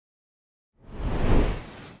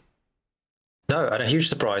No, and a huge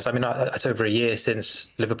surprise. I mean, it's over a year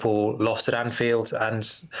since Liverpool lost at Anfield, and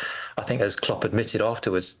I think, as Klopp admitted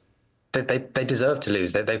afterwards, they deserved to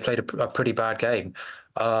lose. They played a pretty bad game.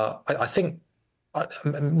 I think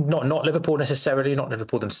not Liverpool necessarily, not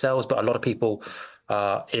Liverpool themselves, but a lot of people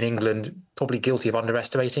in England probably guilty of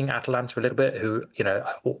underestimating Atalanta a little bit. Who,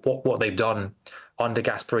 what they've done under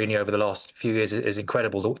Gasperini over the last few years is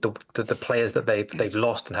incredible. The players that they've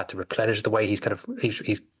lost and had to replenish, the way he's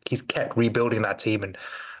kept rebuilding that team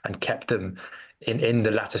and kept them in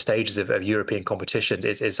the latter stages of European competitions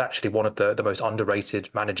is actually one of the most underrated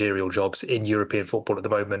managerial jobs in European football at the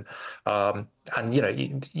moment. And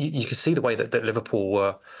you can see the way that Liverpool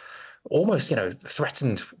were almost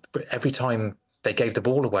threatened every time they gave the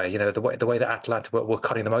ball away. The way that Atalanta were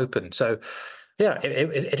cutting them open. So yeah,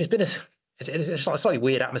 it has been it's a slightly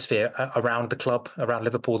weird atmosphere around the club, around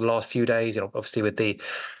Liverpool the last few days. Obviously with the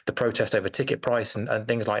protest over ticket price and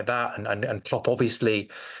things like that, and Klopp obviously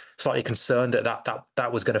slightly concerned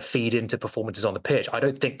that was going to feed into performances on the pitch. I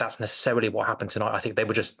don't think that's necessarily what happened tonight. I think they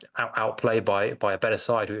were just outplayed by a better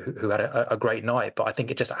side who had a great night. But I think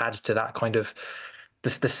it just adds to that kind of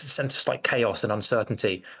this sense of slight chaos and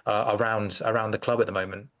uncertainty around the club at the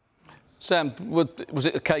moment. Sam, was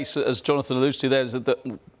it a case, as Jonathan alludes to there,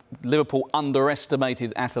 that Liverpool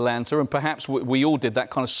underestimated Atalanta, and perhaps we all did,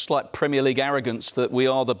 that kind of slight Premier League arrogance that we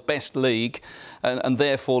are the best league and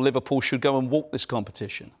therefore Liverpool should go and walk this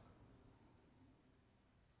competition?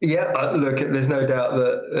 Yeah, look, there's no doubt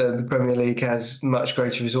that the Premier League has much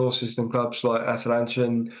greater resources than clubs like Atalanta,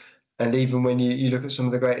 and even when you look at some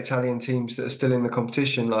of the great Italian teams that are still in the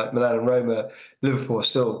competition, like Milan and Roma, Liverpool are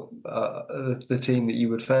still the team that you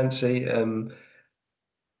would fancy.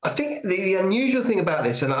 I think the unusual thing about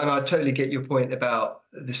this, and I totally get your point about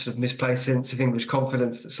this sort of misplaced sense of English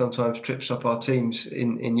confidence that sometimes trips up our teams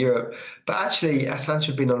in Europe, but actually Atalanta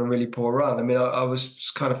have been on a really poor run. I mean, I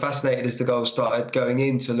was kind of fascinated as the goals started going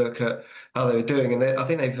in to look at how they were doing, and I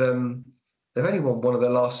think they've only won one of their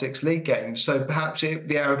last 6 league games. So perhaps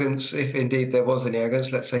the arrogance, if indeed there was any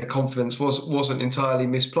arrogance, let's say confidence, wasn't entirely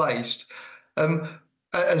misplaced.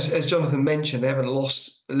 As Jonathan mentioned,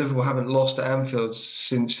 Liverpool haven't lost at Anfield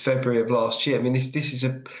since February of last year. I mean,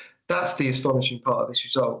 that's the astonishing part of this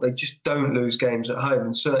result. They just don't lose games at home,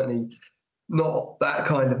 and certainly not that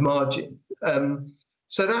kind of margin.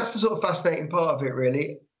 So that's the sort of fascinating part of it,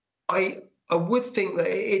 really. I would think that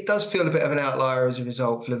it does feel a bit of an outlier as a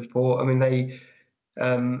result for Liverpool. I mean, they've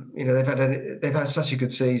had such a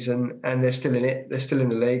good season, and they're still in it. They're still in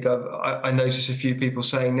the league. I notice a few people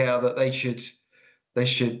saying now that they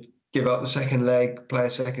should give up the second leg, play a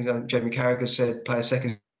second. Jamie Carragher said play a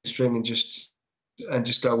second string and just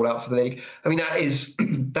go all out for the league. I mean, that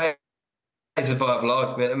is a viable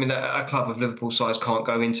argument. I mean, a club of Liverpool size can't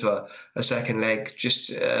go into a second leg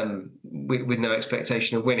just with no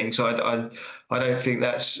expectation of winning. So I don't think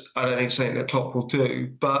something that Klopp will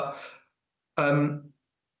do. But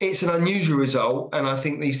it's an unusual result, and I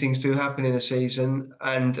think these things do happen in a season.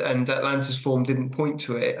 And Atalanta's form didn't point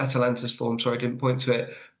to it.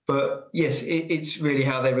 But yes, it's really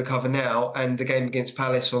how they recover now. And the game against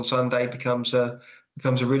Palace on Sunday becomes a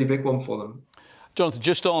really big one for them. Jonathan,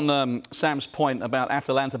 just on Sam's point about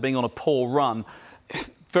Atalanta being on a poor run,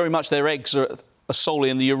 very much their eggs are solely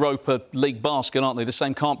in the Europa League basket, aren't they? The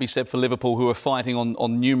same can't be said for Liverpool, who are fighting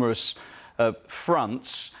on numerous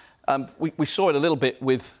fronts. We saw it a little bit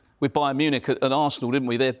with Bayern Munich and Arsenal, didn't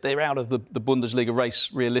we? They're out of the Bundesliga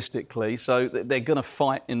race realistically, so they're going to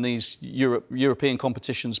fight in these European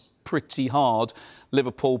competitions pretty hard.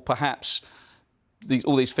 Liverpool, perhaps,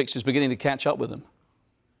 all these fixtures beginning to catch up with them.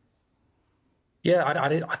 Yeah,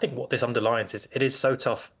 I think what this underlines is it is so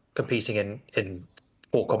tough competing in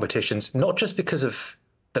 4 competitions, not just because of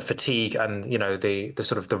the fatigue and the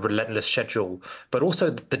sort of the relentless schedule, but also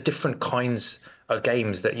the different kinds of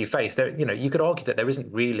games that you face. There, you could argue that there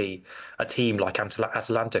isn't really a team like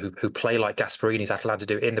Atalanta who play like Gasperini's Atalanta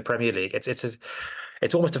do in the Premier League.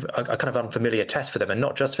 It's almost a kind of unfamiliar test for them, and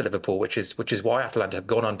not just for Liverpool, which is why Atalanta have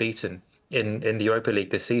gone unbeaten in the Europa League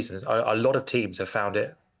this season. A lot of teams have found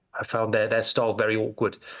their style very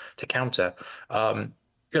awkward to counter. I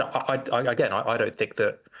don't think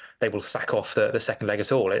that they will sack off the second leg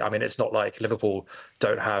at all. I mean, it's not like Liverpool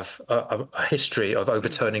don't have a history of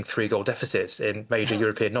overturning 3-goal deficits in major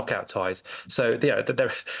European knockout ties. So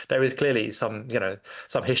there is clearly some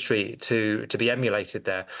history to be emulated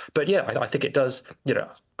there. But yeah, I think it does.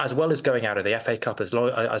 As well as going out of the FA Cup, as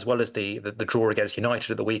well as the draw against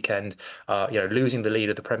United at the weekend, losing the lead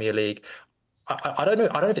of the Premier League. I don't know.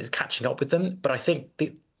 I don't know if it's catching up with them, but I think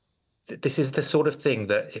this is the sort of thing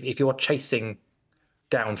that if you're chasing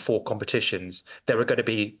down 4 competitions, there are going to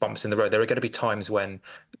be bumps in the road. There are going to be times when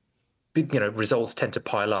results tend to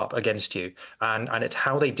pile up against you, and it's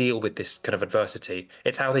how they deal with this kind of adversity.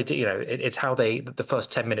 It's how they do, it's how the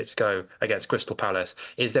first 10 minutes go against Crystal Palace.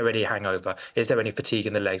 Is there any hangover? Is there any fatigue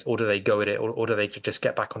in the legs, or do they go at it, or do they just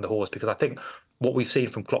get back on the horse? Because I think what we've seen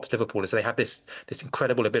from Klopp's Liverpool is they have this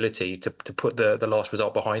incredible ability to put the last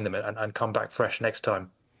result behind them and come back fresh next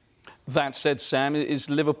time. That said, Sam, is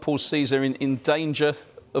Liverpool's season in danger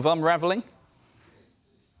of unravelling?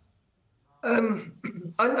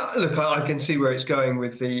 Look, I can see where it's going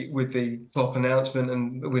with the Klopp announcement,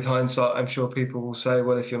 and with hindsight, I'm sure people will say,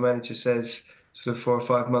 well, if your manager says sort of 4 or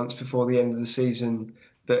 5 months before the end of the season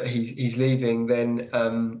that he's leaving, then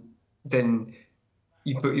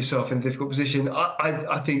you put yourself in a difficult position.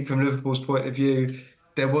 I think from Liverpool's point of view,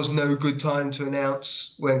 there was no good time to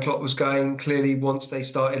announce when Klopp was going. Clearly, once they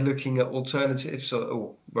started looking at alternatives,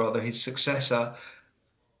 or rather his successor,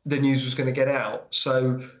 the news was going to get out.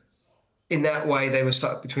 So in that way, they were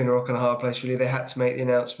stuck between a rock and a hard place, really. They had to make the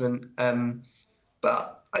announcement.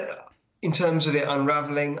 But in terms of it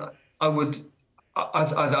unravelling, I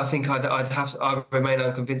remain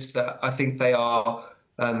unconvinced that I think they are.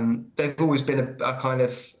 They've always been a kind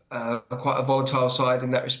of quite a volatile side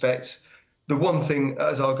in that respect. The one thing,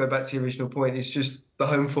 as I'll go back to the original point, is just the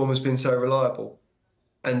home form has been so reliable,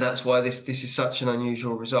 and that's why this is such an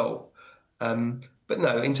unusual result. But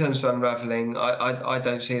no, in terms of unravelling, I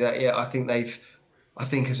don't see that yet. I think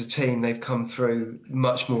as a team they've come through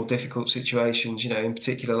much more difficult situations, in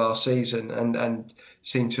particular last season, and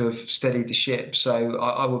seem to have steadied the ship. So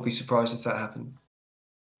I would be surprised if that happened.